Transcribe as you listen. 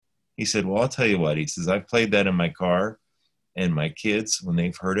He said, well, I'll tell you what. He says, I've played that in my car, and my kids, when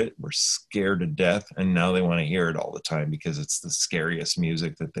they've heard it, were scared to death. And now they want to hear it all the time because it's the scariest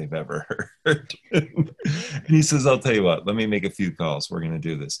music that they've ever heard. And he says, I'll tell you what, let me make a few calls. We're going to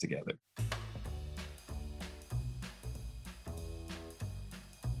do this together.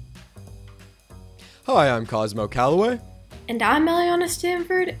 Hi, I'm Cosmo Calloway. And I'm Eliana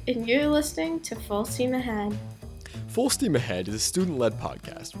Stanford, and you're listening to Full Steam Ahead. Full Steam Ahead is a student-led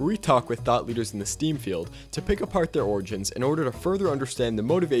podcast where we talk with thought leaders in the STEAM field to pick apart their origins in order to further understand the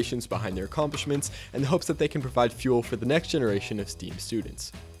motivations behind their accomplishments and the hopes that they can provide fuel for the next generation of STEAM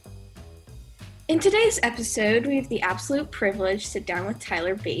students. In today's episode, we have the absolute privilege to sit down with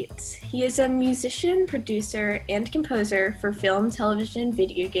Tyler Bates. He is a musician, producer, and composer for film, television, and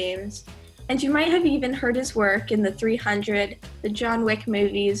video games. And you might have even heard his work in the 300, the John Wick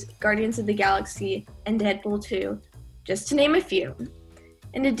movies, Guardians of the Galaxy, and Deadpool 2. Just to name a few.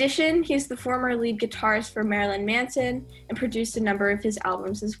 In addition, he's the former lead guitarist for Marilyn Manson and produced a number of his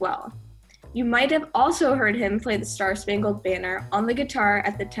albums as well. You might have also heard him play the Star Spangled Banner on the guitar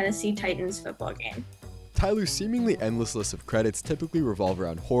at the Tennessee Titans football game. Tyler's seemingly endless list of credits typically revolve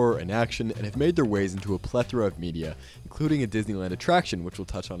around horror and action and have made their ways into a plethora of media, including a Disneyland attraction, which we'll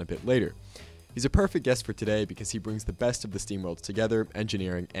touch on a bit later. He's a perfect guest for today because he brings the best of the STEAM worlds together,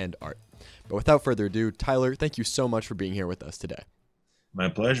 engineering and art. But without further ado, Tyler, thank you so much for being here with us today. My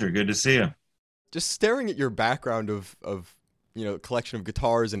pleasure. Good to see you. Just staring at your background of collection of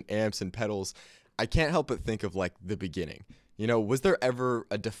guitars and amps and pedals, I can't help but think of like the beginning. Was there ever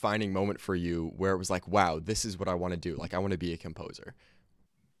a defining moment for you where it was like, wow, this is what I want to do? Like, I want to be a composer.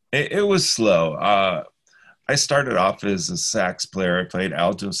 It was slow. I started off as a sax player. I played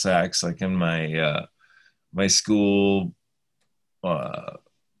alto sax, like in my my school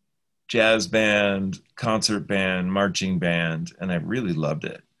jazz band, concert band, marching band, and I really loved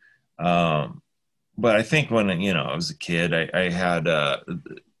it. But I think when I was a kid, I had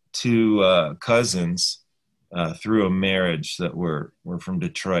two cousins through a marriage that were from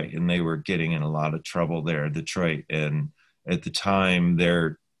Detroit, and they were getting in a lot of trouble there in Detroit. And at the time,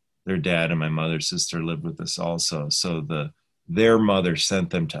 their dad and my mother's sister lived with us also. So their mother sent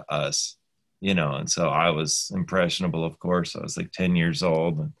them to us, and so I was impressionable, of course. I was like 10 years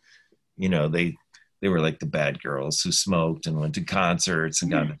old, and, they were like the bad girls who smoked and went to concerts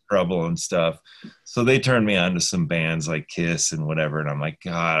and got into trouble and stuff. So they turned me on to some bands like Kiss and whatever. And I'm like,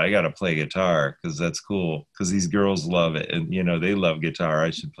 God, I got to play guitar because that's cool. Because these girls love it. And, they love guitar. I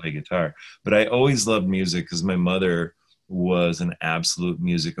should play guitar. But I always loved music because my mother was an absolute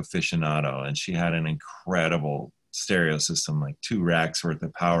music aficionado, and she had an incredible stereo system, like 2 racks worth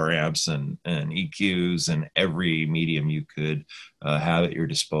of power amps and EQs and every medium you could have at your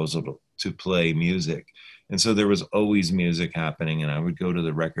disposal to play music. And so there was always music happening, and I would go to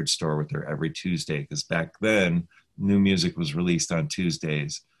the record store with her every Tuesday because back then new music was released on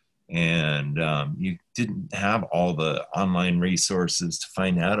Tuesdays. And you didn't have all the online resources to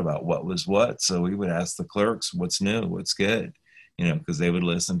find out about what was what. So we would ask the clerks, what's new, what's good, because they would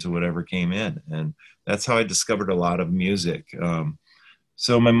listen to whatever came in. And that's how I discovered a lot of music.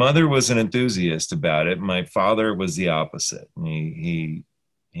 So my mother was an enthusiast about it. My father was the opposite.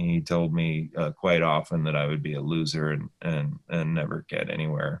 He told me quite often that I would be a loser and never get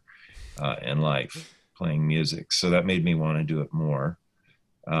anywhere in life playing music. So that made me want to do it more.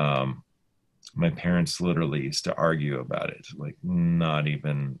 My parents literally used to argue about it, like not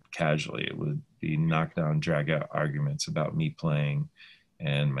even casually. It would be knockdown, drag out arguments about me playing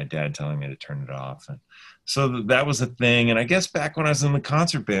and my dad telling me to turn it off. And so that was a thing. And I guess back when I was in the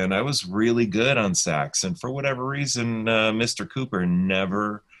concert band, I was really good on sax. And for whatever reason, Mr. Cooper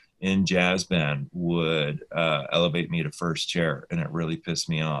never in jazz band would elevate me to first chair. And it really pissed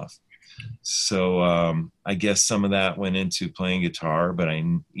me off. So I guess some of that went into playing guitar, but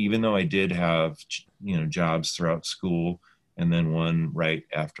even though I did have, jobs throughout school and then one right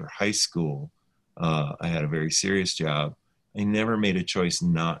after high school, I had a very serious job. I never made a choice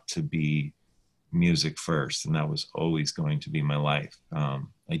not to be music first, and that was always going to be my life.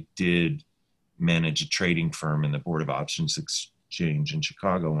 I did manage a trading firm in the Board of Options Exchange in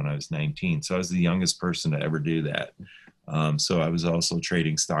Chicago when I was 19, so I was the youngest person to ever do that. So I was also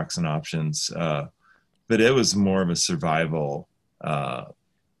trading stocks and options, but it was more of a survival job.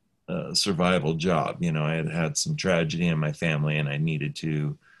 I had had some tragedy in my family and I needed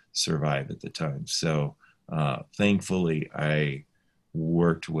to survive at the time. So thankfully I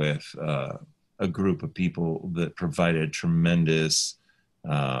worked with a group of people that provided tremendous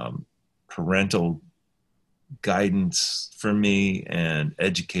parental guidance for me and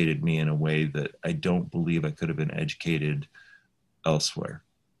educated me in a way that I don't believe I could have been educated elsewhere.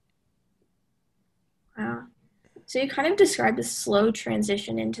 So you kind of described a slow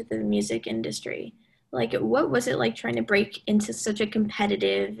transition into the music industry. Like, what was it like trying to break into such a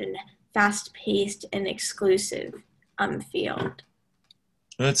competitive and fast-paced and exclusive field?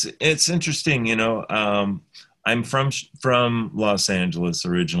 It's interesting, I'm from Los Angeles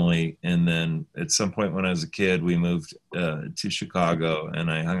originally, and then at some point when I was a kid, we moved to Chicago,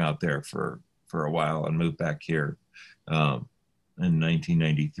 and I hung out there for a while and moved back here in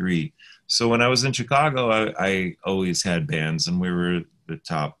 1993. So when I was in Chicago, I always had bands, and we were the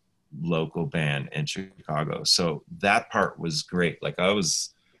top local band in Chicago. So that part was great. Like, I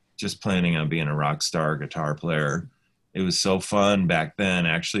was just planning on being a rock star guitar player. It was so fun back then,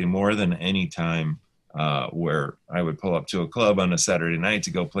 actually, more than any time where I would pull up to a club on a Saturday night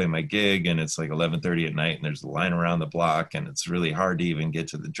to go play my gig, and it's like 11:30 at night, and there's a line around the block, and it's really hard to even get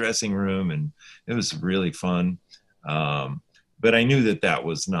to the dressing room, and it was really fun. But I knew that that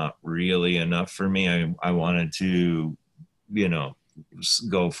was not really enough for me. I wanted to,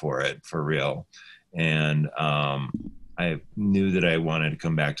 go for it for real. And I knew that I wanted to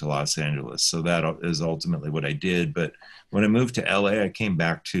come back to Los Angeles. So that is ultimately what I did. But when I moved to LA, I came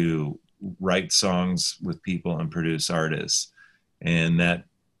back to write songs with people and produce artists. And that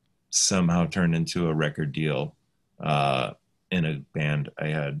somehow turned into a record deal in a band I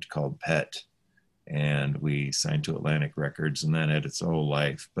had called Pet. And we signed to Atlantic Records, and that had its whole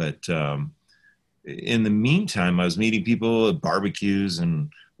life. But in the meantime, I was meeting people at barbecues and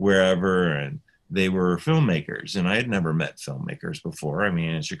wherever, and they were filmmakers, and I had never met filmmakers before. I mean,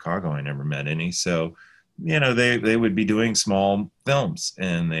 in Chicago, I never met any. So, they would be doing small films,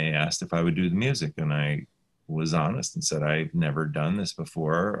 and they asked if I would do the music, and I was honest and said, I've never done this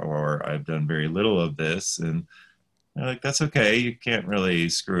before, or I've done very little of this. And they're like, that's okay. You can't really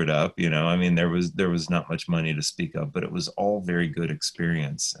screw it up. I mean, there was not much money to speak of, but it was all very good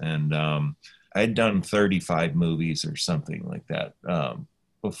experience. And I'd done 35 movies or something like that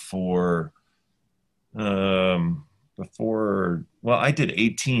before, well, I did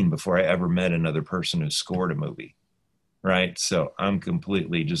 18 before I ever met another person who scored a movie. Right. So I'm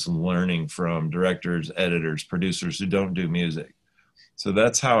completely just learning from directors, editors, producers who don't do music. So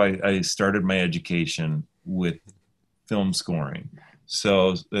that's how I started my education with film scoring.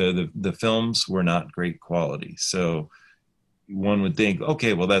 So the films were not great quality. So one would think,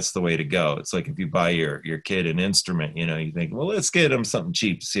 okay, well, that's the way to go. It's like if you buy your kid an instrument, you think, well, let's get them something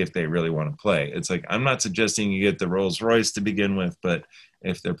cheap to see if they really want to play. It's like, I'm not suggesting you get the Rolls Royce to begin with, but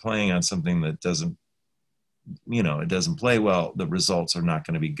if they're playing on something that doesn't, it doesn't play well, the results are not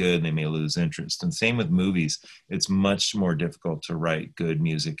going to be good, and they may lose interest. And same with movies. It's much more difficult to write good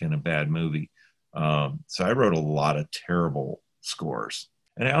music in a bad movie. So I wrote a lot of terrible scores.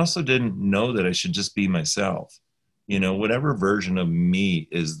 And I also didn't know that I should just be myself. Whatever version of me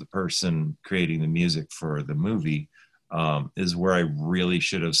is the person creating the music for the movie is where I really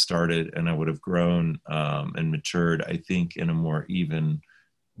should have started, and I would have grown and matured, I think, in a more even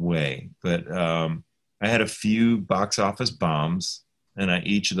way. But I had a few box office bombs, and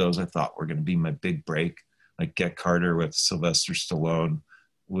each of those I thought were going to be my big break. Like Get Carter with Sylvester Stallone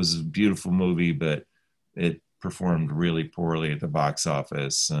was a beautiful movie, but it performed really poorly at the box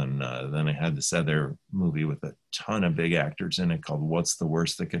office. And then I had this other movie with a ton of big actors in it called What's the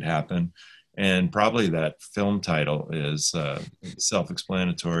Worst That Could Happen? And probably that film title is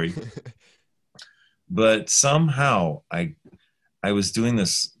self-explanatory. But somehow I was doing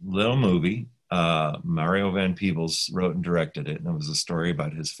this little movie. Mario Van Peebles wrote and directed it, and it was a story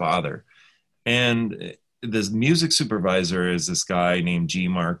about his father. And this music supervisor is this guy named G.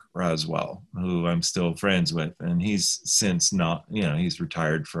 Mark Roswell, who I'm still friends with. And he's since not, he's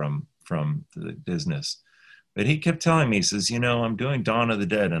retired from the business. But he kept telling me, he says, I'm doing Dawn of the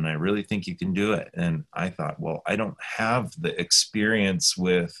Dead, and I really think you can do it. And I thought, well, I don't have the experience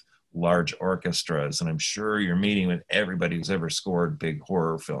with large orchestras, and I'm sure you're meeting with everybody who's ever scored big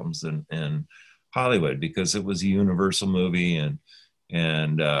horror films in Hollywood, because it was a Universal movie,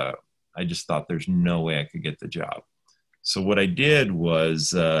 and I just thought there's no way I could get the job. So what I did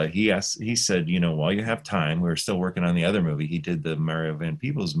was he said, while you have time, we were still working on the other movie. He did the Mario Van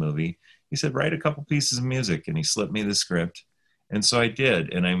Peebles movie. He said, write a couple pieces of music, and he slipped me the script. And so I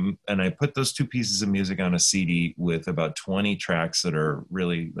did, and I put those 2 pieces of music on a CD with about 20 tracks that are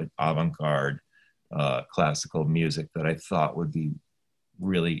really like avant-garde classical music that I thought would be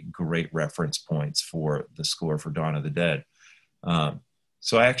really great reference points for the score for Dawn of the Dead.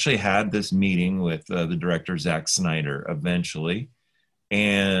 So I actually had this meeting with the director, Zack Snyder, eventually.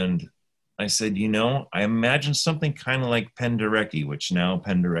 And I said, I imagine something kind of like Penderecki, which now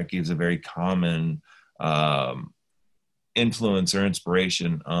Penderecki is a very common influence or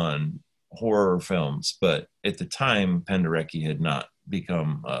inspiration on horror films, but at the time, Penderecki had not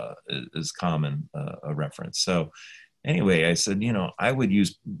become as common a reference. So anyway, I said, I would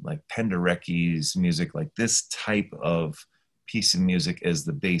use like Penderecki's music, like this type of piece of music as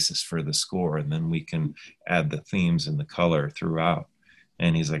the basis for the score, and then we can add the themes and the color throughout.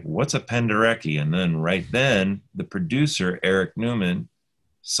 And he's like, what's a Penderecki? And then right then, the producer, Eric Newman,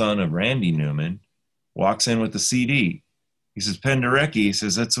 son of Randy Newman, walks in with the CD. He says, Penderecki, he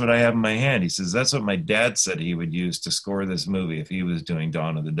says, that's what I have in my hand. He says, that's what my dad said he would use to score this movie if he was doing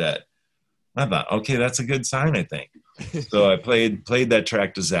Dawn of the Dead. I thought, okay, that's a good sign, I think. So I played that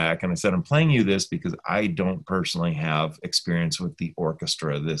track to Zach, and I said, I'm playing you this because I don't personally have experience with the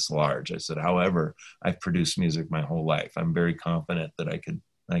orchestra this large. I said, however, I've produced music my whole life. I'm very confident that I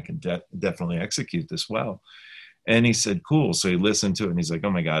could definitely execute this well. And he said, cool. So he listened to it and he's like, oh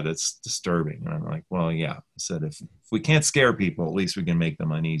my God, that's disturbing. And I'm like, well, yeah. I said, if we can't scare people, at least we can make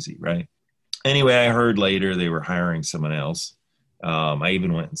them uneasy, right? Anyway, I heard later they were hiring someone else. I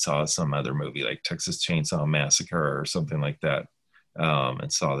even went and saw some other movie like Texas Chainsaw Massacre or something like that,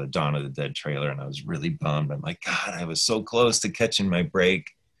 and saw the Dawn of the Dead trailer, and I was really bummed. I'm like, God, I was so close to catching my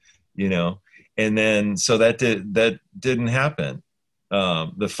break, and then so that didn't happen.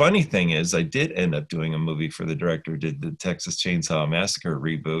 The funny thing is I did end up doing a movie for the director, did the Texas Chainsaw Massacre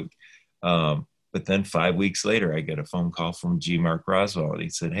reboot. But then 5 weeks later, I get a phone call from G. Mark Roswell, and he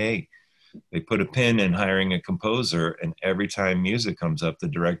said, hey, they put a pin in hiring a composer, and every time music comes up, the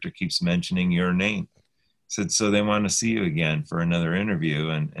director keeps mentioning your name. He said, so they want to see you again for another interview,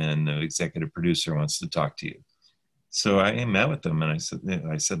 and the executive producer wants to talk to you. So I met with them, and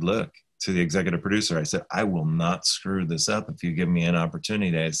I said, look, to the executive producer, I said, I will not screw this up if you give me an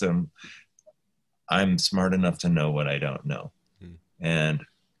opportunity. I said, I'm smart enough to know what I don't know. And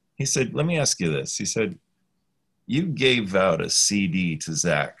he said, let me ask you this. He said, you gave out a CD to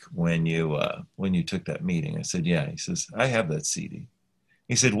Zach when you took that meeting. I said, yeah. He says, I have that CD.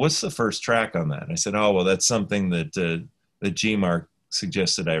 He said, what's the first track on that? I said, oh, well, that's something that G. Mark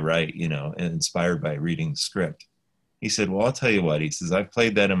suggested I write, inspired by reading the script. He said, well, I'll tell you what. He says, I've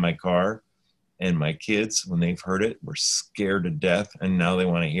played that in my car, and my kids, when they've heard it, were scared to death, and now they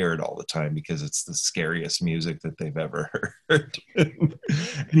want to hear it all the time because it's the scariest music that they've ever heard. And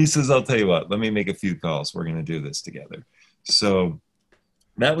he says, I'll tell you what, let me make a few calls. We're going to do this together. So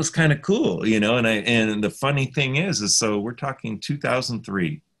that was kind of cool, and the funny thing is so we're talking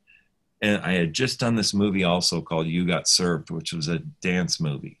 2003, and I had just done this movie also called You Got Served, which was a dance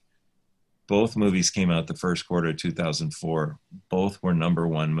movie. Both movies came out the first quarter of 2004. Both were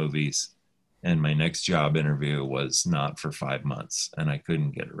 #1 movies. And my next job interview was not for 5 months, and I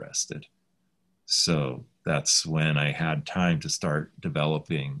couldn't get arrested. So that's when I had time to start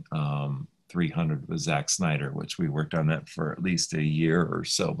developing 300 with Zack Snyder, which we worked on that for at least a year or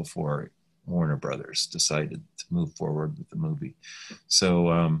so before Warner Brothers decided to move forward with the movie.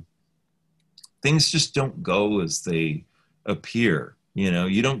 So things just don't go as they appear.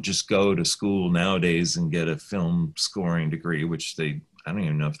 You don't just go to school nowadays and get a film scoring degree, which I don't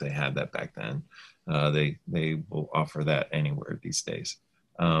even know if they had that back then. They will offer that anywhere these days.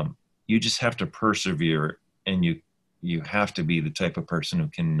 You just have to persevere, and you have to be the type of person who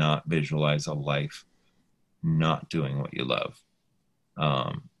cannot visualize a life not doing what you love.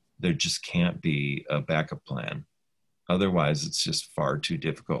 There just can't be a backup plan. Otherwise, it's just far too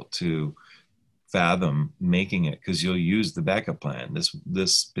difficult to fathom making it, because you'll use the backup plan.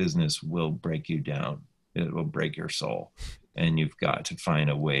 This business will break you down. It will break your soul. And you've got to find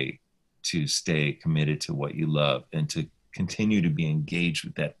a way to stay committed to what you love and to continue to be engaged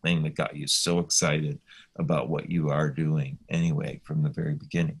with that thing that got you so excited about what you are doing anyway from the very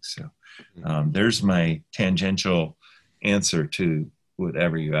beginning. So there's my tangential answer to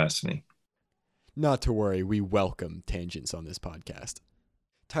whatever you asked me. Not to worry, we welcome tangents on this podcast.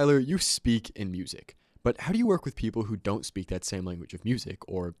 Tyler, you speak in music, but how do you work with people who don't speak that same language of music,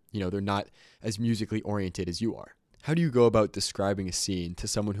 or, they're not as musically oriented as you are? How do you go about describing a scene to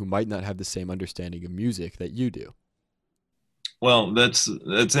someone who might not have the same understanding of music that you do? Well, that's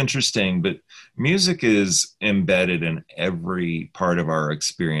interesting, but music is embedded in every part of our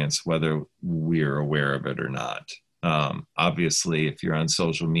experience, whether we're aware of it or not. Obviously, if you're on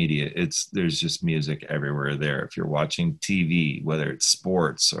social media, there's just music everywhere there. If you're watching TV, whether it's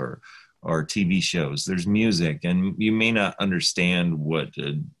sports or TV shows, there's music, and you may not understand what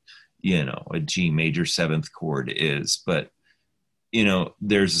a G major 7th chord is, but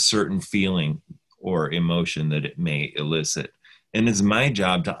there's a certain feeling or emotion that it may elicit. And it's my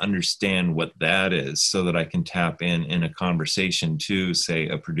job to understand what that is so that I can tap in a conversation to, say,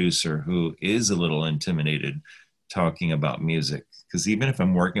 a producer who is a little intimidated talking about music, Because even if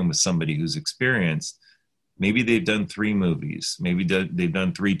I'm working with somebody who's experienced, maybe they've done 3 movies, maybe they've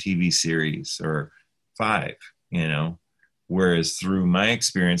done 3 TV series or 5, you know, whereas through my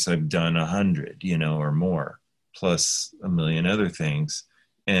experience, I've done 100, you know, or more, plus a million other things.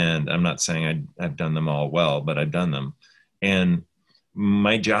 And I'm not saying I've done them all well, but I've done them. And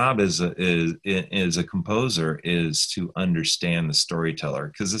my job as a composer is to understand the storyteller,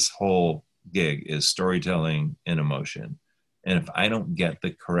 because this whole gig is storytelling and emotion. And if I don't get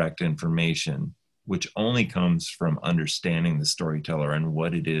the correct information, which only comes from understanding the storyteller and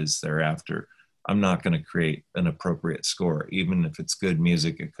what it is they're after, I'm not going to create an appropriate score. Even if it's good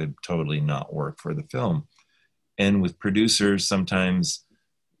music, it could totally not work for the film. And with producers, sometimes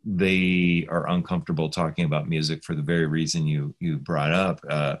they are uncomfortable talking about music for the very reason you brought up,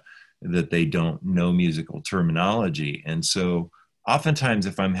 that they don't know musical terminology. And so oftentimes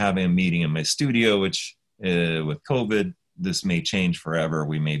if I'm having a meeting in my studio, which with COVID, this may change forever.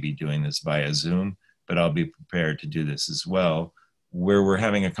 We may be doing this via Zoom, but I'll be prepared to do this as well. Where we're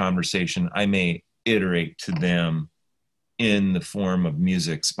having a conversation, I may iterate to them in the form of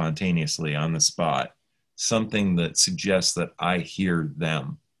music spontaneously on the spot, something that suggests that I hear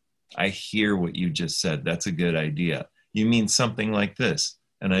them. I hear what you just said. That's a good idea. You mean something like this.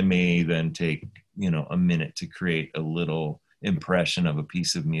 And I may then take, you know, a minute to create a little impression of a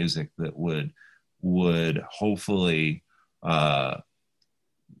piece of music that would hopefully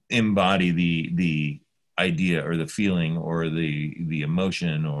embody the idea or the feeling or the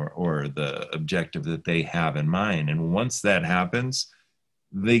emotion or the objective that they have in mind. And once that happens,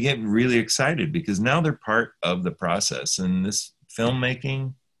 they get really excited because now they're part of the process. And this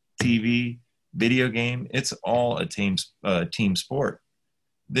filmmaking, TV, video game, it's all a team sport.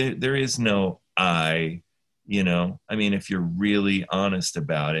 There is no I, you know, I mean, if you're really honest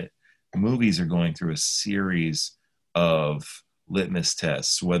about it, movies are going through a series of litmus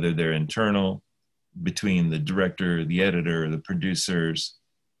tests, whether they're internal between the director, the editor, the producers,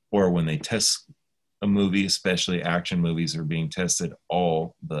 or when they test a movie, especially action movies are being tested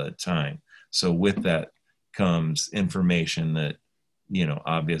all the time. So with that comes information that, you know,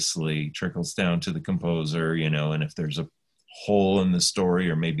 obviously trickles down to the composer, you know, and if there's a hole in the story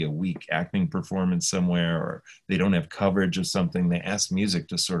or maybe a weak acting performance somewhere, or they don't have coverage of something, they ask music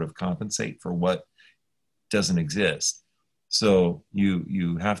to sort of compensate for what doesn't exist. So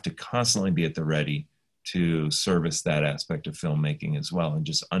you have to constantly be at the ready to service that aspect of filmmaking as well, and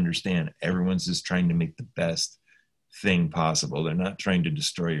just understand everyone's just trying to make the best thing possible. They're not trying to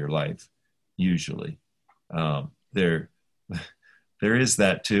destroy your life, usually. There is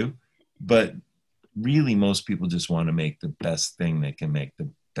that too, but really most people just want to make the best thing they can make, the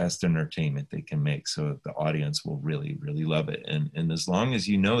best entertainment they can make, so that the audience will really, really love it. And as long as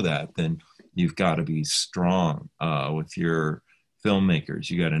you know that, then you've got to be strong with your filmmakers.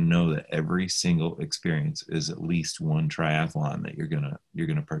 You got to know that every single experience is at least one triathlon that you're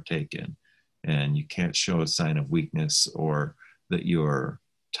gonna partake in, and you can't show a sign of weakness or that you're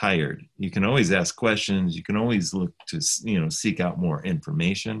tired. You can always ask questions. You can always look to, you know, seek out more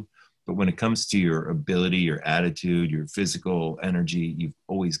information. But when it comes to your ability, your attitude, your physical energy, you've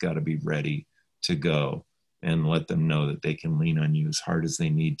always got to be ready to go and let them know that they can lean on you as hard as they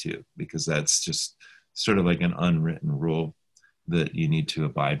need to, because that's just sort of like an unwritten rule that you need to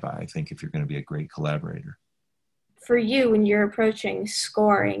abide by, I think, if you're going to be a great collaborator. For you, when you're approaching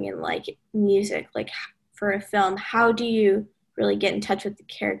scoring and like music, like for a film, how do you really get in touch with the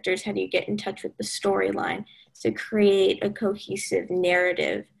characters? How do you get in touch with the storyline to create a cohesive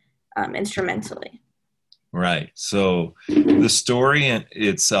narrative instrumentally? Right. So the story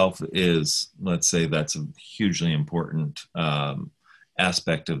itself is, let's say, that's a hugely important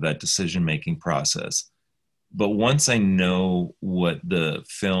aspect of that decision-making process. But once I know what the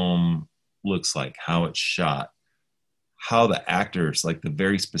film looks like, how it's shot, how the actors, like the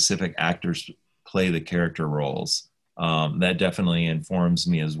very specific actors, play the character roles, that definitely informs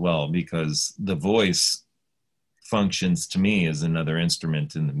me as well, because the voice functions to me as another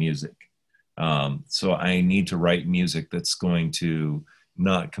instrument in the music. So I need to write music that's going to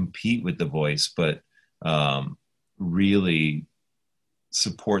not compete with the voice, but really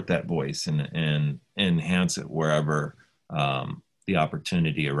support that voice and enhance it wherever the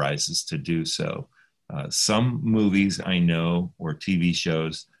opportunity arises to do so. Some movies I know, or TV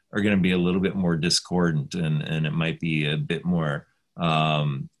shows, are going to be a little bit more discordant, and it might be a bit more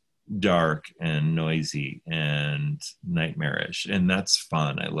dark and noisy and nightmarish, and that's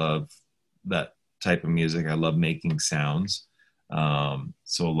fun. I love that type of music. I love making sounds.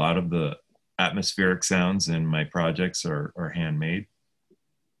 So a lot of the atmospheric sounds in my projects are handmade.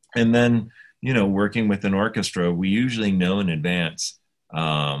 And then working with an orchestra, we usually know in advance.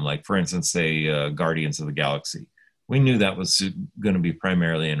 Like for instance, say Guardians of the Galaxy. We knew that was going to be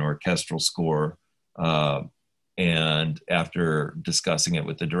primarily an orchestral score. And after discussing it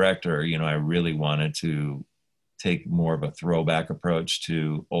with the director, I really wanted to take more of a throwback approach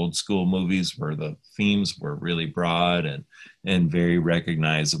to old school movies where the themes were really broad and very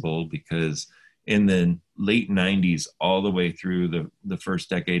recognizable, because in the late 90s all the way through the first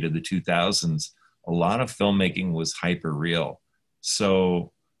decade of the 2000s, a lot of filmmaking was hyper real.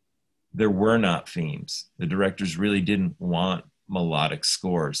 So there were not themes. The directors really didn't want melodic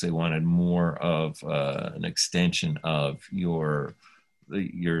scores. They wanted more of an extension of your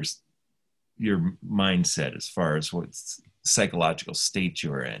mindset as far as what psychological state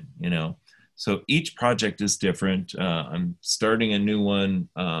you're in. So each project is different. I'm starting a new one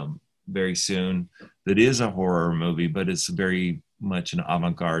very soon that is a horror movie, but it's very much an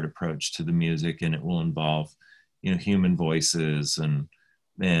avant-garde approach to the music, and it will involve human voices and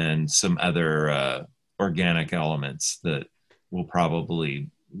some other organic elements that will probably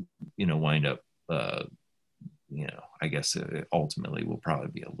wind up I guess it ultimately will probably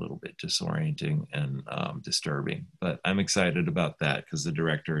be a little bit disorienting and disturbing, but I'm excited about that because the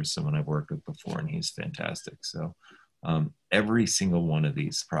director is someone I've worked with before and he's fantastic. So every single one of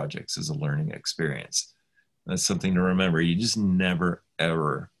these projects is a learning experience. That's something to remember. You just never,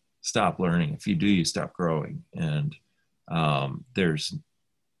 ever stop learning. If you do, you stop growing. And there's,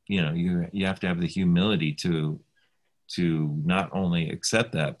 you have to have the humility to not only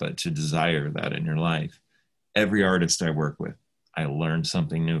accept that, but to desire that in your life. Every artist I work with, I learn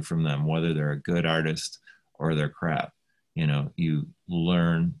something new from them, whether they're a good artist or they're crap. You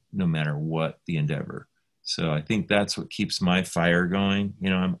learn no matter what the endeavor. So I think that's what keeps my fire going.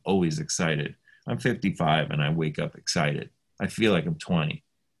 I'm always excited. I'm 55 and I wake up excited. I feel like I'm 20.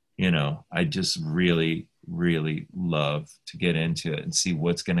 I just really, really love to get into it and see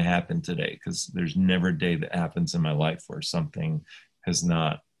what's going to happen today, because there's never a day that happens in my life where something has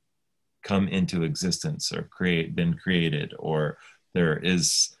not come into existence or been created, or there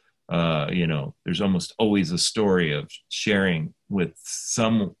is there's almost always a story of sharing with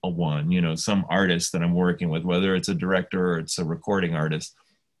someone, some artist that I'm working with, whether it's a director or it's a recording artist,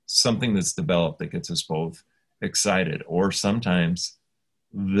 something that's developed that gets us both excited, or sometimes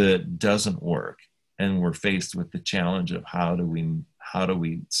that doesn't work and we're faced with the challenge of how do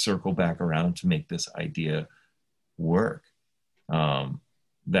we circle back around to make this idea work.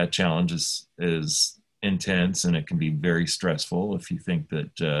 That challenge is intense, and it can be very stressful if you think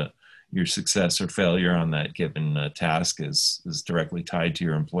that your success or failure on that given task is directly tied to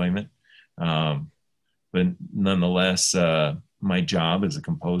your employment. But nonetheless, my job as a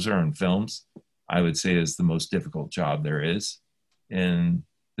composer on films, I would say, is the most difficult job there is in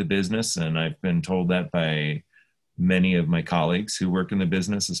the business. And I've been told that by many of my colleagues who work in the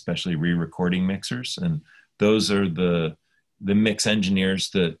business, especially re-recording mixers. And those are the mix engineers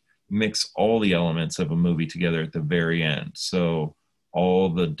that mix all the elements of a movie together at the very end. So all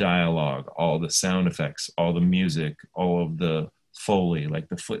the dialogue, all the sound effects, all the music, all of the Foley, like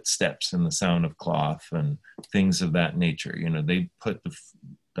the footsteps and the sound of cloth and things of that nature. They put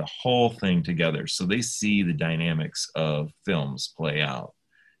the whole thing together. So they see the dynamics of films play out,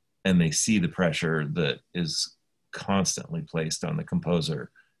 and they see the pressure that is constantly placed on the composer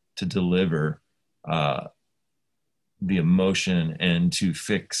to deliver the emotion and to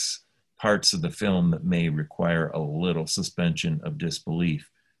fix parts of the film that may require a little suspension of disbelief.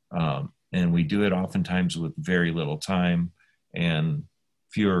 And we do it oftentimes with very little time and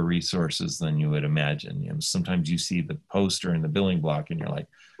fewer resources than you would imagine. Sometimes you see the poster and the billing block and you're like,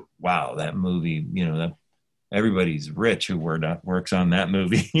 wow, that movie, that everybody's rich who works on that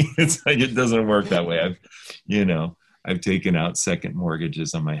movie. It's like, it doesn't work that way. I've taken out second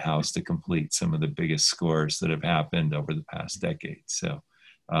mortgages on my house to complete some of the biggest scores that have happened over the past decade. So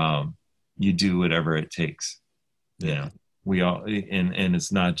you do whatever it takes. We all, and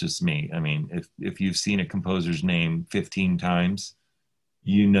it's not just me. I mean, if you've seen a composer's name 15 times,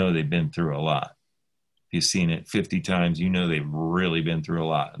 they've been through a lot. If you've seen it 50 times, they've really been through a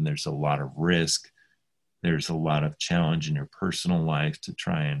lot. And there's a lot of risk. There's a lot of challenge in your personal life to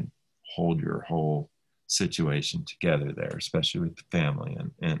try and hold your whole situation together there, especially with the family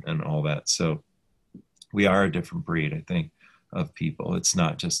and all that. So we are a different breed, I think, of people. It's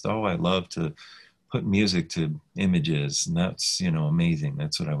not just, I love to put music to images and that's, amazing.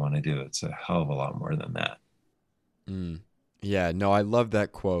 That's what I want to do. It's a hell of a lot more than that. Yeah, no, I love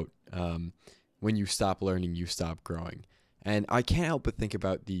that quote. When you stop learning, you stop growing. And I can't help but think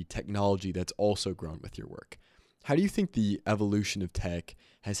about the technology that's also grown with your work. How do you think the evolution of tech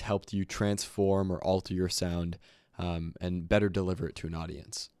has helped you transform or alter your sound and better deliver it to an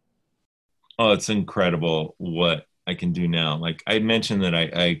audience? Oh, it's incredible what I can do now. Like I mentioned that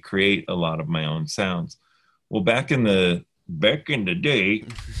I create a lot of my own sounds. Well, back in the day,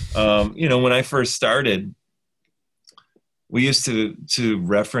 when I first started, we used to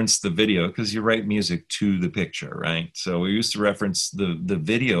reference the video because you write music to the picture, right? So we used to reference the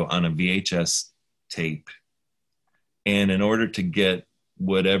video on a VHS tape, and in order to get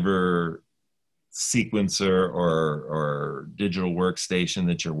whatever sequencer or digital workstation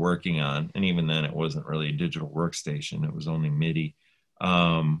that you're working on, and even then it wasn't really a digital workstation, it was only MIDI.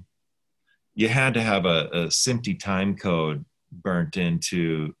 You had to have a SMPTE time code burnt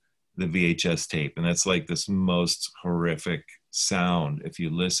into the VHS tape, and that's like this most horrific sound if you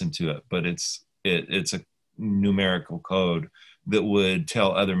listen to it. But it's a numerical code that would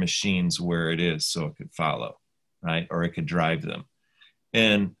tell other machines where it is, so it could follow, right, or it could drive them.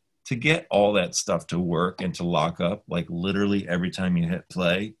 And to get all that stuff to work and to lock up, like literally every time you hit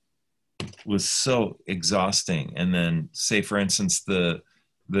play, was so exhausting. And then, say for instance, the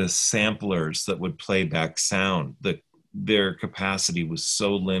samplers that would play back sound, their capacity was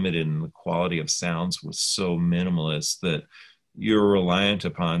so limited and the quality of sounds was so minimalist that you're reliant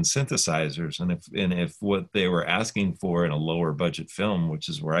upon synthesizers. And if what they were asking for in a lower budget film, which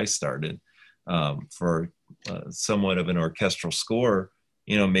is where I started, for somewhat of an orchestral score,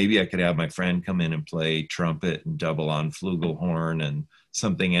 maybe I could have my friend come in and play trumpet and double on flugelhorn and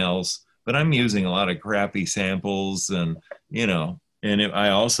something else, but I'm using a lot of crappy samples I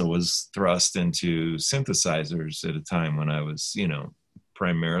also was thrust into synthesizers at a time when I was,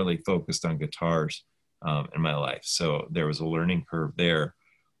 primarily focused on guitars in my life. So there was a learning curve there.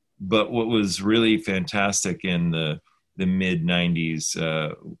 But what was really fantastic in the mid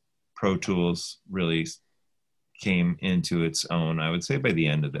 90s, Pro Tools really came into its own, I would say, by the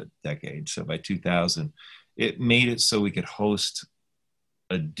end of the decade. So by 2000, it made it so we could host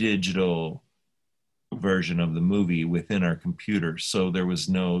a digital version of the movie within our computer. So there was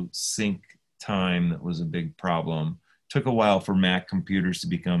no sync time that was a big problem. Took a while for Mac computers to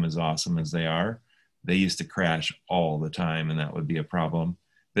become as awesome as they are. They used to crash all the time, and that would be a problem.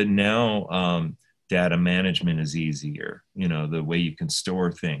 But now data management is easier. The way you can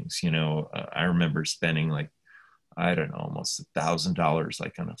store things. I remember spending almost $1,000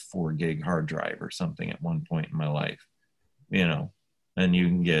 like on a 4 gig hard drive or something at one point in my life. And you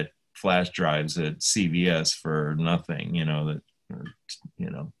can get flash drives at CVS for nothing,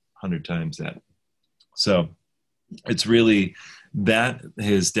 100 times that. So it's really, that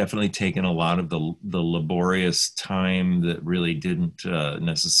has definitely taken a lot of the laborious time that really didn't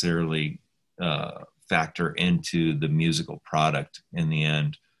necessarily factor into the musical product in the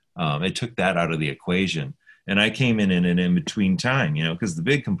end. It took that out of the equation. And I came in an in-between time, because the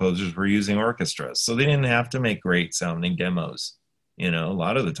big composers were using orchestras. So they didn't have to make great sounding demos. A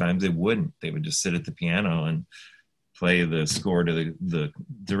lot of the times they wouldn't. They would just sit at the piano and play the score to the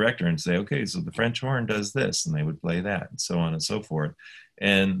director and say, okay, so the French horn does this, and they would play that, and so on and so forth.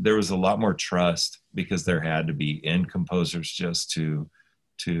 And there was a lot more trust because there had to be end composers just to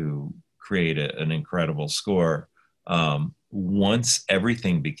create an incredible score. Once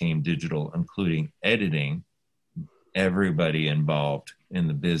everything became digital, including editing, everybody involved in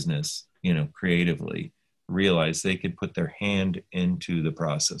the business, creatively, realized they could put their hand into the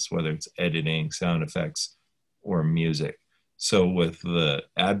process, whether it's editing, sound effects, or music. So with the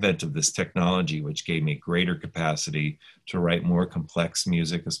advent of this technology, which gave me greater capacity to write more complex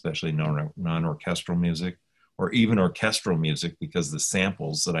music, especially non-orchestral music, or even orchestral music, because the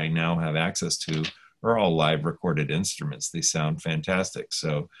samples that I now have access to are all live recorded instruments. They sound fantastic.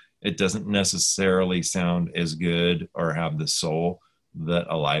 So it doesn't necessarily sound as good or have the soul that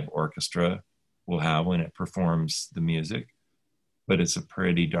a live orchestra will have when it performs the music, but it's a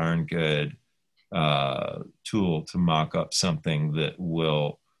pretty darn good tool to mock up something that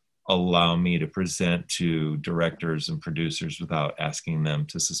will allow me to present to directors and producers without asking them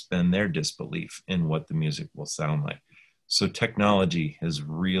to suspend their disbelief in what the music will sound like. So technology has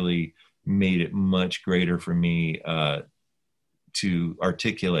really made it much greater for me to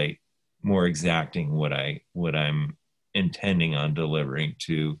articulate more exacting what I'm intending on delivering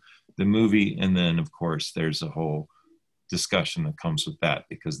to the movie. And then of course there's a whole discussion that comes with that,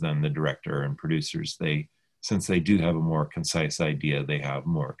 because then the director and producers, since they do have a more concise idea, they have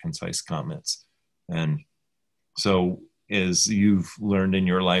more concise comments. And so as you've learned in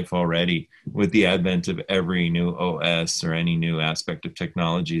your life already, with the advent of every new OS or any new aspect of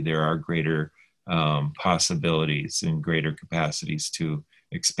technology, there are greater possibilities and greater capacities to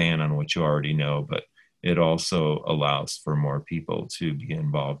expand on what you already know. But it also allows for more people to be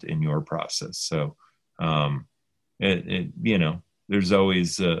involved in your process. So you know, there's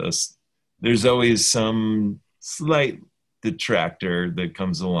always there's always some slight detractor that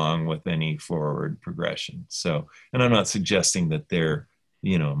comes along with any forward progression. So, and I'm not suggesting that they're,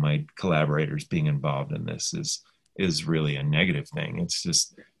 you know, my collaborators being involved in this is really a negative thing. It's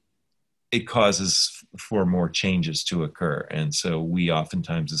just, it causes for more changes to occur. And so we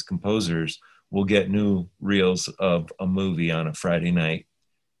oftentimes as composers will get new reels of a movie on a Friday night,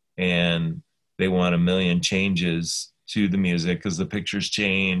 and they want a million changes to the music because the picture's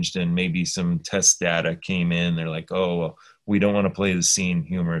changed and maybe some test data came in. They're like, oh, well, we don't want to play the scene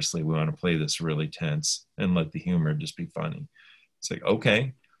humorously. We want to play this really tense and let the humor just be funny. It's like,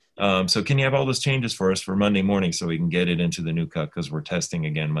 okay. So can you have all those changes for us for Monday morning so we can get it into the new cut because we're testing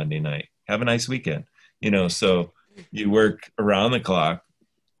again Monday night? Have a nice weekend. You know, so you work around the clock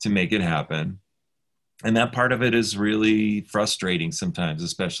to make it happen. And that part of it is really frustrating sometimes,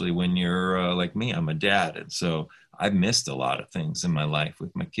 especially when you're like me, I'm a dad. And so I've missed a lot of things in my life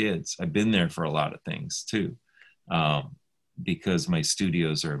with my kids. I've been there for a lot of things too, because my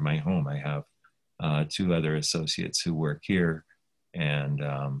studios are my home. I have 2 other associates who work here. And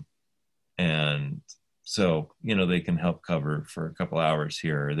so, you know, they can help cover for a couple hours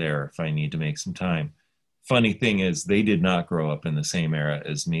here or there if I need to make some time. Funny thing is, they did not grow up in the same era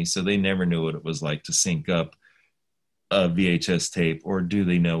as me, so they never knew what it was like to sync up a VHS tape, or do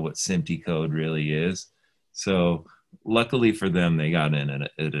they know what SMPTE code really is? So luckily for them, they got in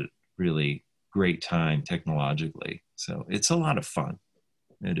at a really great time technologically. So it's a lot of fun.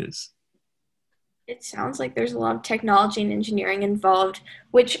 It is. It sounds like there's a lot of technology and engineering involved,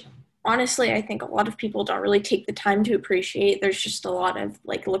 which honestly, I think a lot of people don't really take the time to appreciate. There's just a lot of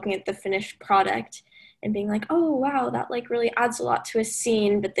like looking at the finished product and being like, oh, wow, that like really adds a lot to a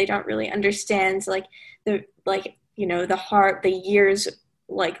scene, but they don't really understand like the, like, you know, the years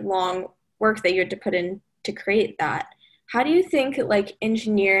like long work that you had to put in to create that. How do you think like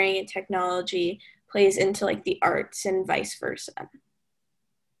engineering and technology plays into like the arts and vice versa?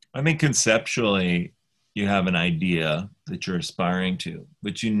 I mean, conceptually, you have an idea that you're aspiring to,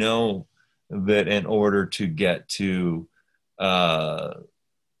 but you know that in order to get to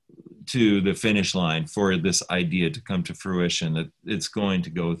the finish line for this idea to come to fruition, that it's going to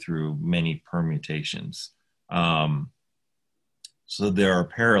go through many permutations. So there are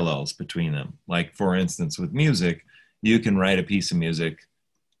parallels between them. Like, for instance, with music, you can write a piece of music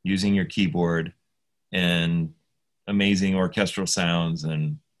using your keyboard and amazing orchestral sounds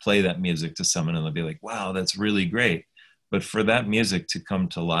and play that music to someone and they'll be like, wow, that's really great. But for that music to come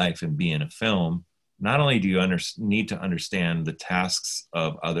to life and be in a film, not only do you need to understand the tasks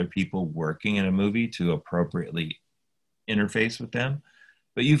of other people working in a movie to appropriately interface with them,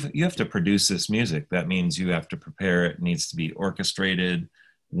 but you have to produce this music. That means you have to prepare it. It needs to be orchestrated.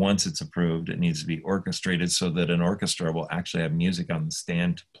 Once it's approved, it needs to be orchestrated so that an orchestra will actually have music on the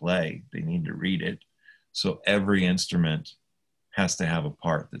stand to play. They need to read it. So every instrument has to have a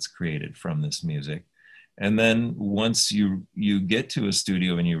part that's created from this music. And then once you get to a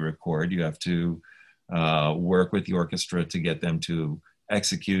studio and you record, you have to work with the orchestra to get them to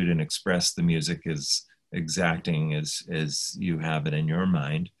execute and express the music as exacting as you have it in your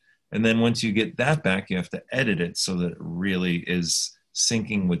mind. And then once you get that back, you have to edit it so that it really is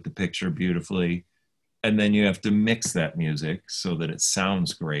syncing with the picture beautifully. And then you have to mix that music so that it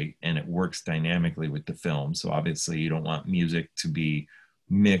sounds great and it works dynamically with the film. So obviously you don't want music to be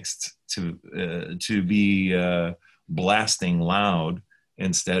mixed to be blasting loud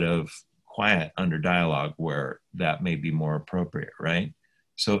instead of quiet under dialogue, where that may be more appropriate, right?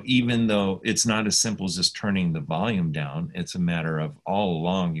 So even though it's not as simple as just turning the volume down, it's a matter of all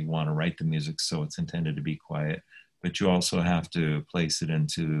along you want to write the music so it's intended to be quiet, but you also have to place it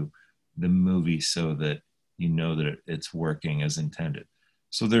into the movie so that you know that it's working as intended.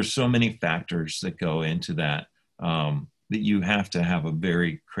 So there's so many factors that go into that, that you have to have a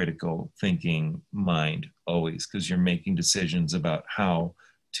very critical thinking mind always, because you're making decisions about how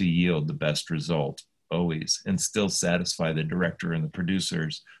to yield the best result always and still satisfy the director and the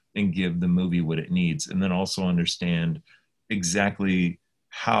producers and give the movie what it needs. And then also understand exactly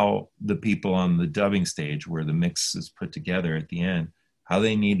how the people on the dubbing stage where the mix is put together at the end, how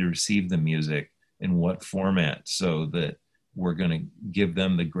they need to receive the music in what format, so that we're going to give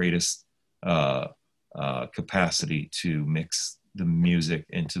them the greatest capacity to mix the music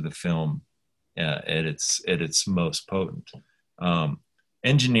into the film at its most potent.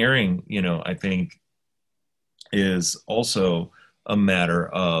 Engineering, you know, I think is also a matter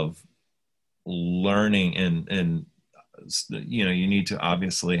of learning and you need to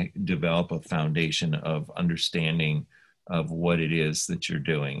obviously develop a foundation of understanding of what it is that you're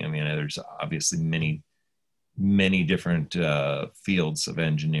doing. I mean, there's obviously many different fields of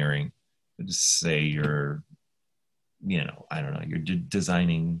engineering. Just say you're, I don't know, you're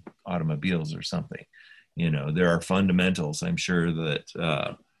designing automobiles or something. There are fundamentals, I'm sure,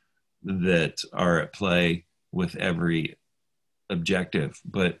 that are at play with every objective,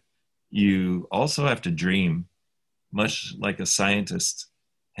 but you also have to dream, much like a scientist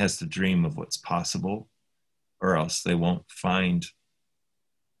has to dream of what's possible, or else they won't find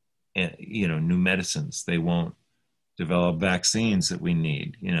new medicines. They won't develop vaccines that we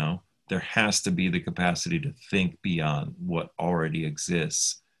need. There has to be the capacity to think beyond what already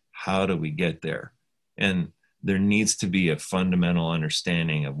exists. How do we get there? And there needs to be a fundamental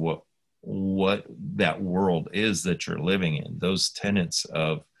understanding of what that world is that you're living in. Those tenets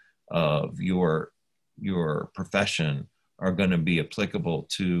of your profession are going to be applicable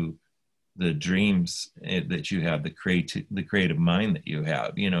to the dreams that you have, the creative mind that you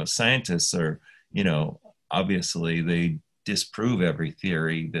have. Scientists are, obviously they disprove every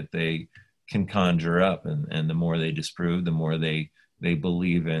theory that they can conjure up, and the more they disprove, the more they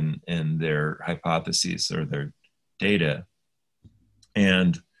believe in their hypotheses or their data.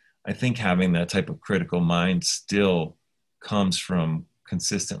 And I think having that type of critical mind still comes from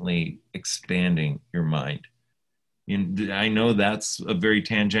consistently expanding your mind. I know that's a very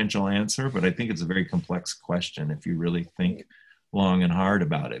tangential answer, but I think it's a very complex question if you really think long and hard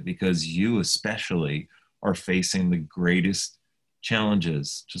about it, because you especially are facing the greatest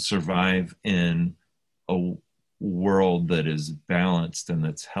challenges to survive in a world that is balanced and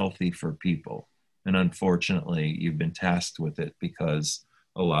that's healthy for people. And unfortunately, you've been tasked with it because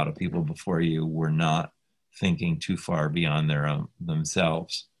a lot of people before you were not thinking too far beyond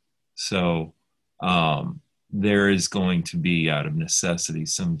themselves. So there is going to be, out of necessity,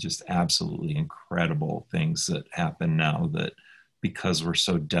 some just absolutely incredible things that happen now, that because we're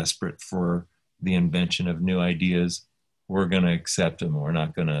so desperate for the invention of new ideas, we're going to accept them. We're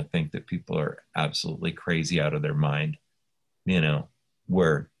not going to think that people are absolutely crazy out of their mind.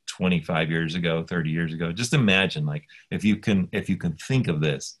 Where 25 years ago, 30 years ago, just imagine, like, if you can think of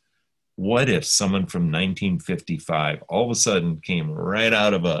this, what if someone from 1955 all of a sudden came right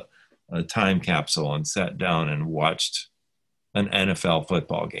out of a time capsule and sat down and watched an NFL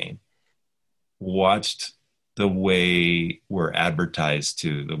football game, watched the way we're advertised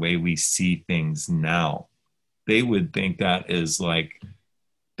to, the way we see things now? They would think that is like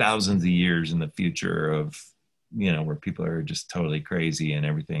thousands of years in the future of, where people are just totally crazy and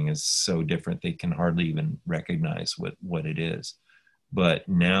everything is so different they can hardly even recognize what it is. But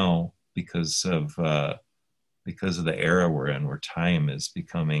now, because of the era we're in, where time is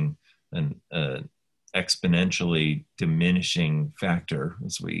becoming an exponentially diminishing factor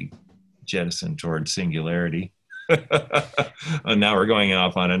as we jettison towards singularity. And now we're going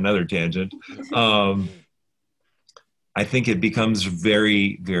off on another tangent. I think it becomes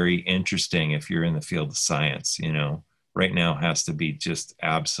very, very interesting if you're in the field of science. Right now has to be just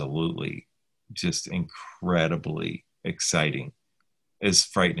absolutely, just incredibly exciting. As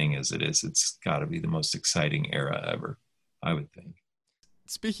frightening as it is, it's got to be the most exciting era ever, I would think.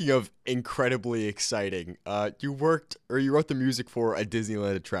 Speaking of incredibly exciting, you wrote the music for a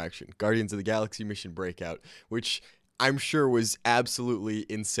Disneyland attraction, Guardians of the Galaxy Mission Breakout, which I'm sure was absolutely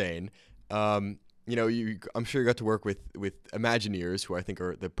insane. I'm sure you got to work with Imagineers, who I think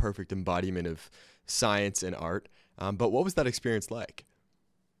are the perfect embodiment of science and art. But what was that experience like?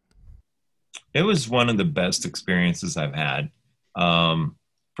 It was one of the best experiences I've had.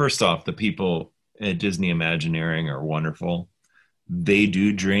 First off, the people at Disney Imagineering are wonderful. They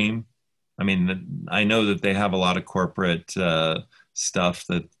do dream. I mean, I know that they have a lot of corporate stuff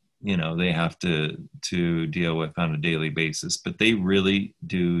that they have to deal with on a daily basis, but they really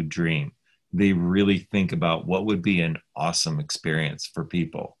do dream. They really think about what would be an awesome experience for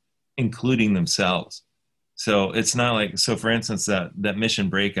people, including themselves. So it's not like, so for instance, that Mission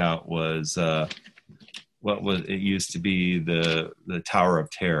Breakout was it used to be the Tower of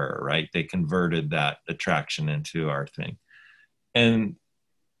Terror, right? They converted that attraction into our thing. And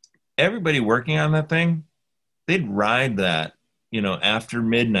everybody working on that thing, they'd ride that, after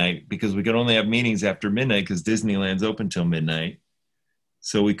midnight, because we could only have meetings after midnight because Disneyland's open till midnight.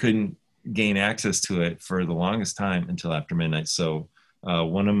 So we couldn't gain access to it for the longest time until after midnight. So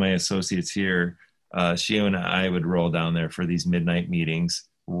one of my associates here, she and I would roll down there for these midnight meetings,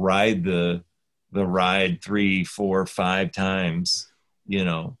 ride the ride 3, 4, 5 times,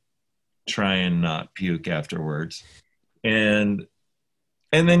 try and not puke afterwards. And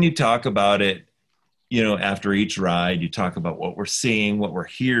then you talk about it, after each ride, you talk about what we're seeing, what we're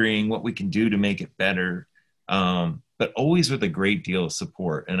hearing, what we can do to make it better, but always with a great deal of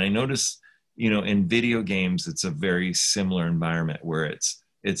support. And I notice, in video games, it's a very similar environment where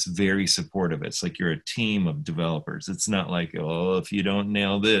it's very supportive. It's like you're a team of developers. It's not like, oh, if you don't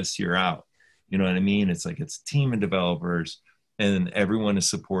nail this, you're out. You know what I mean? It's like it's a team of developers, and everyone is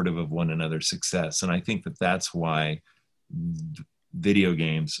supportive of one another's success. And I think that that's why video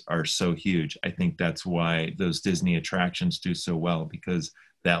games are so huge. I think that's why those Disney attractions do so well, because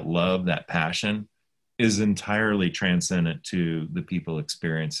that love, that passion is entirely transcendent to the people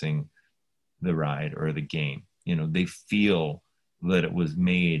experiencing the ride or the game. They feel that it was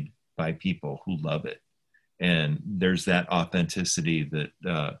made by people who love it. And there's that authenticity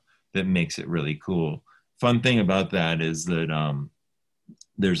that makes it really cool. Fun thing about that is that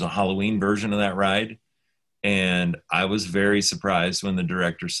there's a Halloween version of that ride. And I was very surprised when the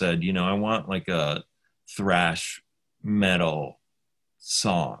director said, I want like a thrash metal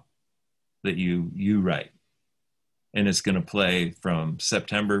song that you write. And it's going to play from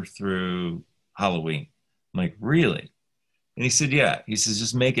September through Halloween. I'm like, really? And he said, yeah. He says,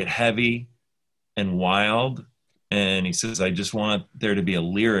 just make it heavy and wild. And he says, I just want there to be a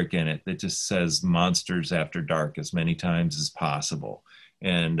lyric in it that just says monsters after dark as many times as possible.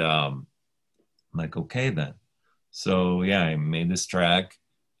 And I'm like, okay, then. So yeah, I made this track.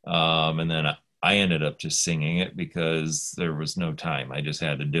 And then I ended up just singing it because there was no time. I just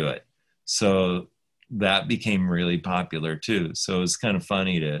had to do it. So that became really popular too. So it's kind of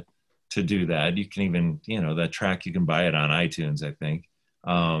funny to do that. You can even, that track, you can buy it on iTunes, I think.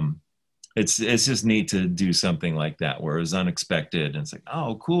 It's just neat to do something like that where it was unexpected. And it's like,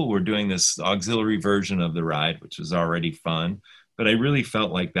 oh, cool. We're doing this auxiliary version of the ride, which was already fun. But I really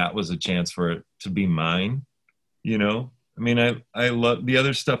felt like that was a chance for it to be mine. I mean, I love the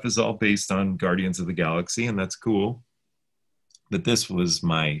other stuff is all based on Guardians of the Galaxy, and that's cool. But this was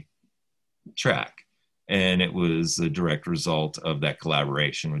my track. And it was a direct result of that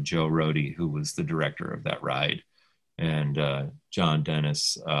collaboration with Joe Rohde, who was the director of that ride, and John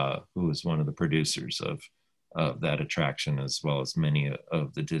Dennis, who was one of the producers of that attraction, as well as many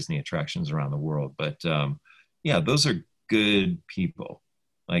of the Disney attractions around the world. But yeah, those are good people.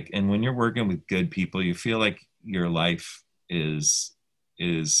 And when you're working with good people, you feel like your life is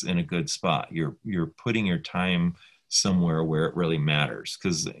in a good spot. You're putting your time somewhere where it really matters.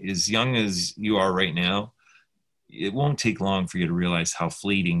 Because as young as you are right now, it won't take long for you to realize how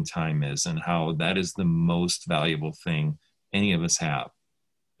fleeting time is and how that is the most valuable thing any of us have.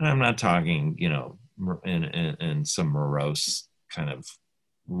 And I'm not talking, in some morose kind of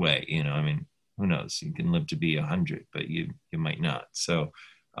way, I mean, who knows? You can live to be 100, but you might not. So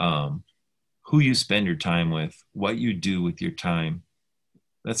who you spend your time with, what you do with your time,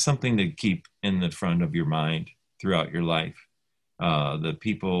 that's something to keep in the front of your mind throughout your life. The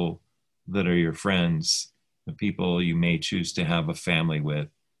people that are your friends, the people you may choose to have a family with.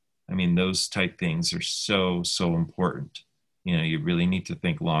 I mean, those type things are so, so important. You really need to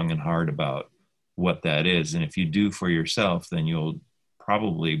think long and hard about what that is. And if you do for yourself, then you'll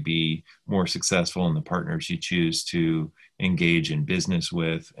probably be more successful in the partners you choose to engage in business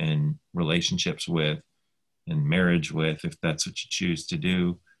with and relationships with and marriage with, if that's what you choose to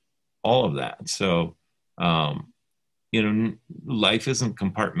do, all of that. So, life isn't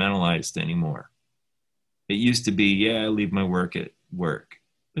compartmentalized anymore. It used to be, I leave my work at work,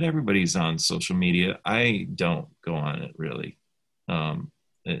 but everybody's on social media. I don't go on it really.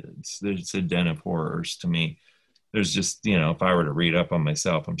 It's a den of horrors to me. There's just, if I were to read up on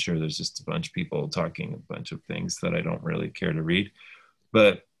myself, I'm sure there's just a bunch of people talking a bunch of things that I don't really care to read.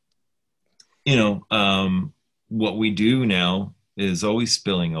 But, what we do now is always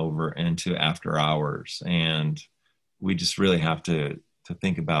spilling over into after hours. And we just really have to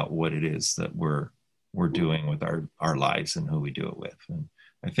think about what it is that we're doing with our lives and who we do it with. And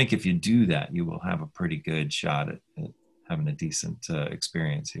I think if you do that, you will have a pretty good shot at having a decent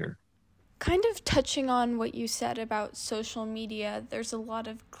experience here. Kind of touching on what you said about social media, there's a lot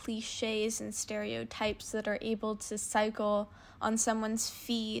of cliches and stereotypes that are able to cycle on someone's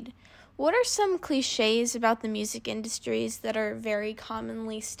feed. What are some cliches about the music industries that are very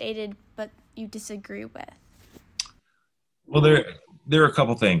commonly stated but you disagree with? Well, there are a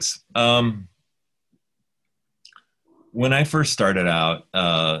couple things. When I first started out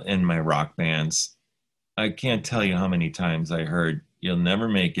in my rock bands, I can't tell you how many times I heard, "You'll never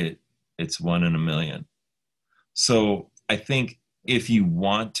make it. It's 1 in a million." So I think if you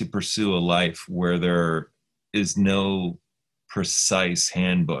want to pursue a life where there is no precise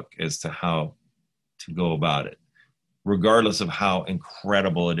handbook as to how to go about it, regardless of how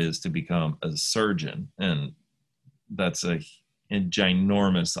incredible it is to become a surgeon, and that's a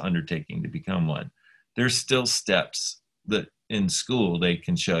ginormous undertaking to become one, there's still steps that in school they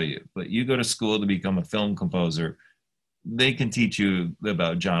can show you. But you go to school to become a film composer, they can teach you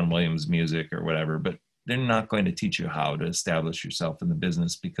about John Williams music or whatever, but they're not going to teach you how to establish yourself in the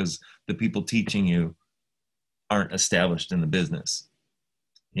business, because the people teaching you aren't established in the business,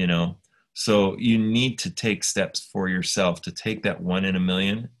 you know? So you need to take steps for yourself to take that 1 in a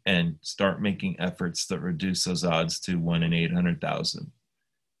million and start making efforts that reduce those odds to 1 in 800,000,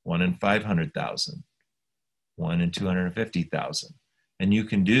 1 in 500,000, 1 in 250,000. And you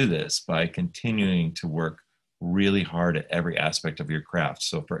can do this by continuing to work really hard at every aspect of your craft.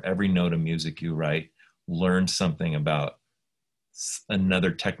 So for every note of music you write, learn something about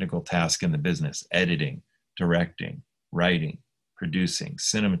another technical task in the business: editing, directing, writing, producing,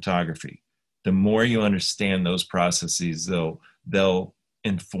 cinematography. The more you understand those processes, they'll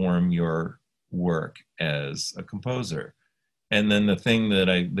inform your work as a composer. And then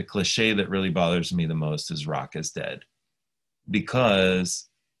the cliche that really bothers me the most is rock is dead, because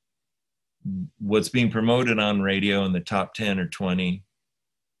what's being promoted on radio in the top 10 or 20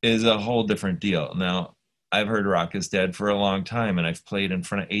 is a whole different deal. Now, I've heard rock is dead for a long time, and I've played in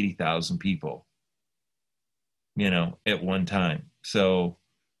front of 80,000 people, at one time. So,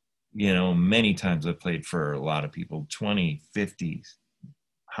 many times I've played for a lot of people, 20, 50,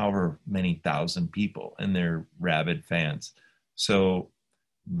 however many thousand people, and they're rabid fans. So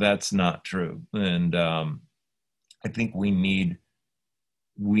that's not true. And I think we need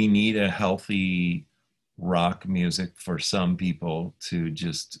a healthy rock music for some people to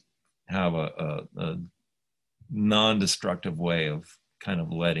just have a non-destructive way of kind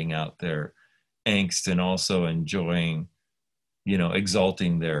of letting out their angst, and also enjoying,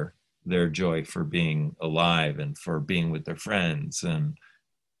 exalting their joy for being alive and for being with their friends. And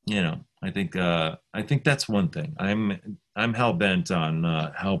I think that's one thing. I'm hell-bent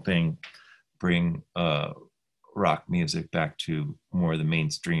on helping bring rock music back to more of the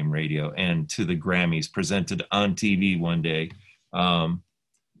mainstream radio and to the Grammys, presented on TV one day.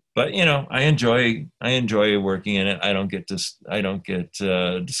 But I enjoy working in it. I don't get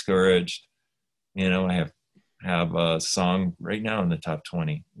discouraged. I have a song right now in the top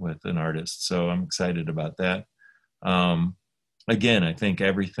 20 with an artist, so I'm excited about that. Again, I think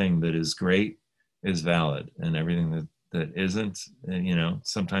everything that is great is valid, and everything that isn't,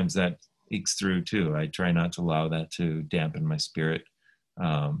 sometimes that ekes through too. I try not to allow that to dampen my spirit.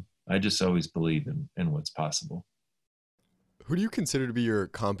 I just always believe in what's possible. Who do you consider to be your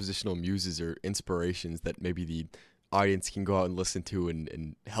compositional muses or inspirations that maybe the audience can go out and listen to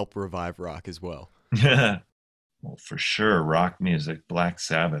and help revive rock as well? Well, for sure, rock music, Black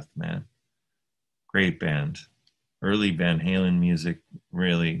Sabbath, man. Great band. Early Van Halen music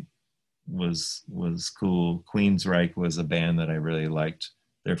really was cool. Queensryche was a band that I really liked.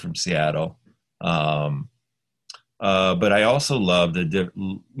 They're from Seattle. But I also loved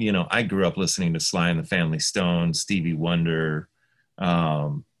I grew up listening to Sly and the Family Stone, Stevie Wonder,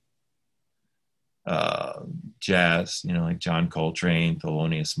 jazz, like John Coltrane,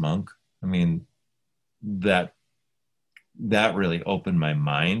 Thelonious Monk. I mean, that really opened my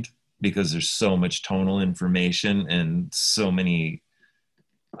mind, because there's so much tonal information and so many,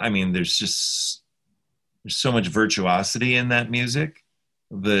 there's so much virtuosity in that music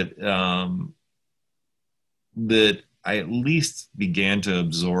that I at least began to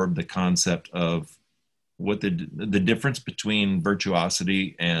absorb the concept of what the difference between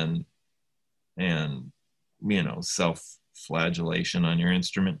virtuosity and self-flagellation on your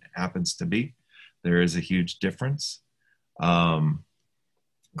instrument happens to be. There is a huge difference.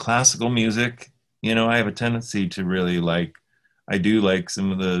 Classical music, I have a tendency to really I do like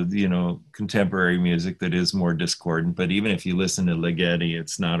some of the, contemporary music that is more discordant, but even if you listen to Ligeti,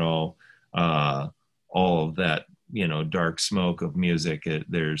 it's not all of that, dark smoke of music.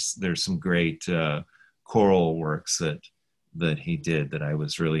 There's some great choral works that he did that I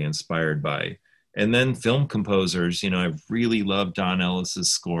was really inspired by. And then film composers, I really loved Don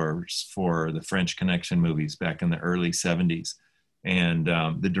Ellis's scores for the French Connection movies back in the early 70s. And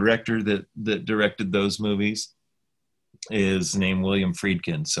the director that directed those movies is named William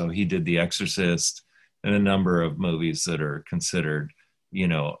Friedkin. So he did The Exorcist and a number of movies that are considered,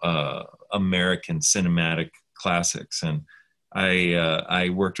 American cinematic classics. And I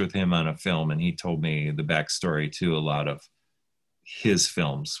worked with him on a film, and he told me the backstory to a lot of his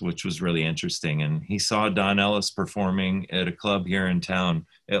films, which was really interesting. And he saw Don Ellis performing at a club here in town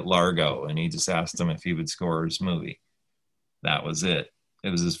at Largo, and he just asked him if he would score his movie. That was it. It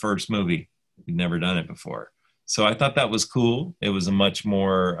was his first movie. He'd never done it before. So I thought that was cool. It was a much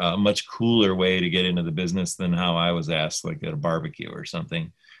cooler way to get into the business than how I was asked, like at a barbecue or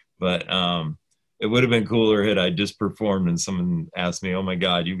something. But it would have been cooler had I just performed and someone asked me, "Oh my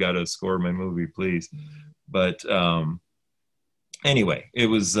God, you got to score my movie, please." But anyway, it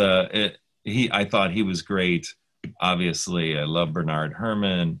was I thought he was great. Obviously, I love Bernard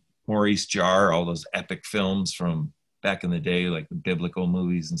Herrmann, Maurice Jarre, all those epic films from back in the day, like the biblical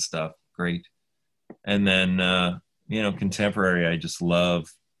movies and stuff. Great. And then, contemporary, I just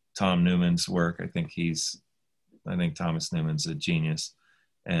love Tom Newman's work. I think Thomas Newman's a genius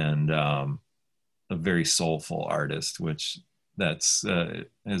and a very soulful artist, which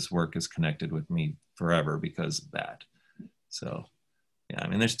his work is connected with me forever because of that. So, yeah, I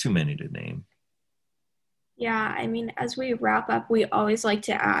mean, there's too many to name. Yeah, I mean, as we wrap up, we always like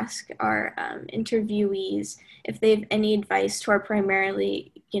to ask our interviewees if they have any advice to our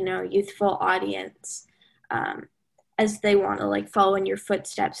primarily, youthful audience, as they want to like follow in your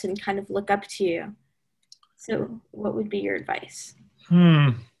footsteps and kind of look up to you. So what would be your advice?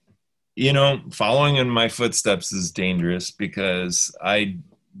 Following in my footsteps is dangerous because I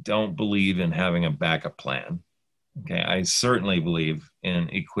don't believe in having a backup plan. Okay, I certainly believe in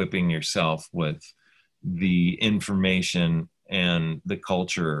equipping yourself with the information and the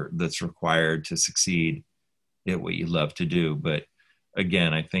culture that's required to succeed at what you love to do. But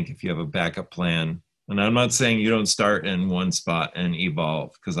again, I think if you have a backup plan, and I'm not saying you don't start in one spot and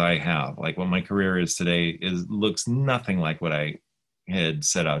evolve, because I have, like what my career is today looks nothing like what I had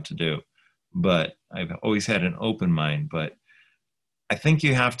set out to do, but I've always had an open mind. But I think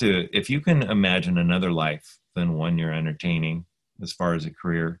you have to, if you can imagine another life than one you're entertaining as far as a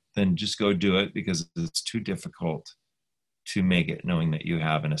career, then just go do it, because it's too difficult to make it knowing that you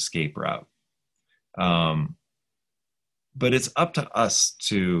have an escape route. But it's up to us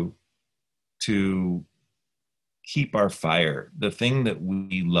to keep our fire, the thing that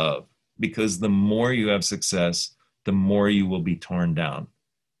we love, because the more you have success, the more you will be torn down.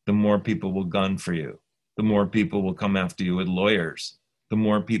 The more people will gun for you. The more people will come after you with lawyers. The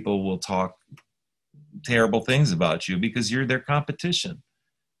more people will talk terrible things about you because you're their competition.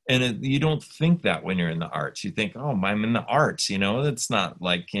 And you don't think that when you're in the arts. You think, oh, I'm in the arts, it's not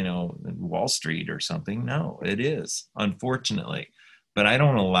like, Wall Street or something. No, it is, unfortunately. But I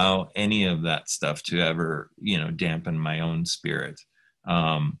don't allow any of that stuff to ever, dampen my own spirit.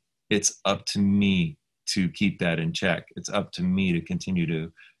 It's up to me to keep that in check. It's up to me to continue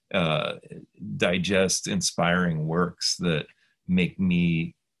to digest inspiring works that make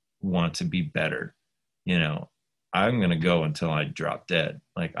me want to be better. I'm going to go until I drop dead.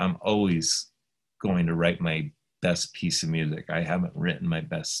 Like, I'm always going to write my best piece of music. I haven't written my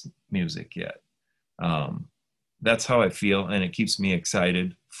best music yet. That's how I feel. And it keeps me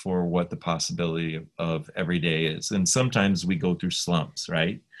excited for what the possibility of every day is. And sometimes we go through slumps,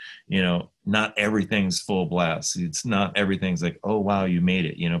 right? Not everything's full blast. It's not everything's like, oh, wow, you made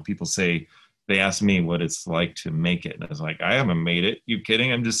it. People say, they ask me what it's like to make it. And I was like, I haven't made it. You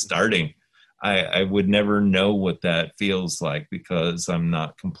kidding? I'm just starting. I would never know what that feels like because I'm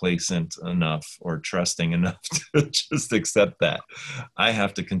not complacent enough or trusting enough to just accept that. I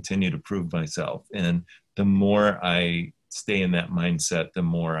have to continue to prove myself. And the more I stay in that mindset, the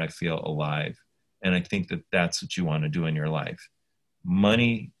more I feel alive. And I think that that's what you want to do in your life.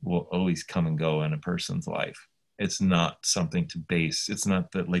 Money will always come and go in a person's life. It's not something to base. It's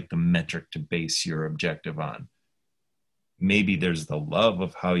not the metric to base your objective on. Maybe there's the love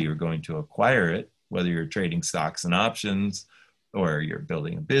of how you're going to acquire it, whether you're trading stocks and options or you're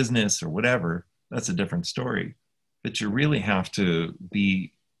building a business or whatever. That's a different story. But you really have to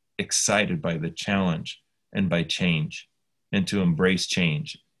be excited by the challenge and by change, and to embrace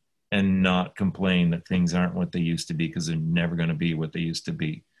change and not complain that things aren't what they used to be, because they're never going to be what they used to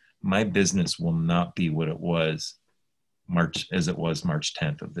be. My business will not be what it was March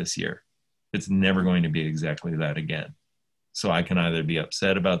 10th of this year. It's never going to be exactly that again. So I can either be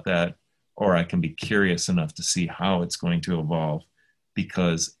upset about that, or I can be curious enough to see how it's going to evolve,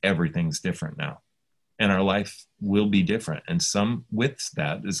 because everything's different now. And our life will be different. And some with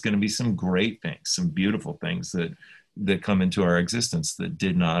that is going to be some great things, some beautiful things that come into our existence that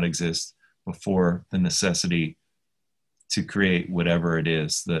did not exist before the necessity to create whatever it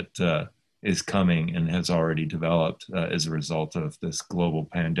is that is coming and has already developed as a result of this global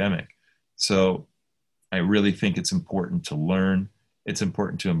pandemic. So I really think it's important to learn. It's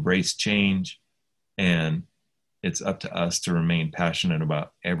important to embrace change. And it's up to us to remain passionate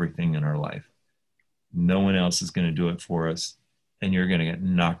about everything in our life. No one else is going to do it for us. And you're going to get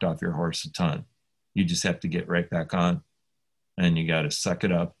knocked off your horse a ton. You just have to get right back on. And you got to suck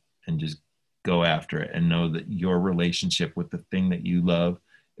it up and just go after it and know that your relationship with the thing that you love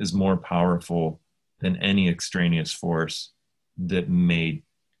is more powerful than any extraneous force that may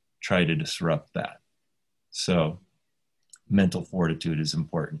try to disrupt that. So mental fortitude is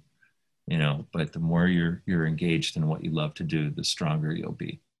important, but the more you're engaged in what you love to do, the stronger you'll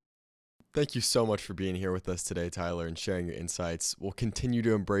be. Thank you so much for being here with us today, Tyler, and sharing your insights. We'll continue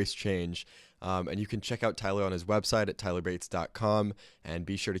to embrace change. And you can check out Tyler on his website at tylerbates.com, and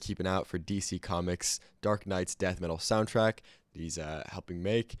be sure to keep an eye out for DC Comics' Dark Knight's death metal soundtrack that he's helping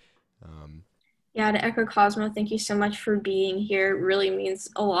make. Yeah, to echo Cosmo, thank you so much for being here. It really means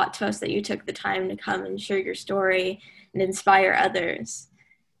a lot to us that you took the time to come and share your story and inspire others.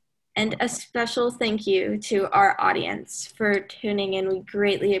 And a special thank you to our audience for tuning in. We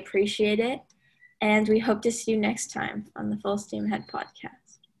greatly appreciate it. And we hope to see you next time on the Full Steam Ahead podcast.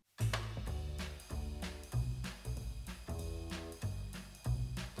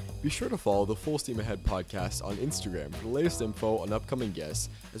 Be sure to follow the Full Steam Ahead podcast on Instagram for the latest info on upcoming guests,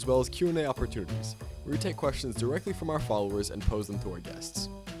 as well as Q&A opportunities, where we take questions directly from our followers and pose them to our guests.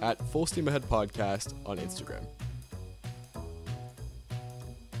 At Full Steam Ahead podcast on Instagram.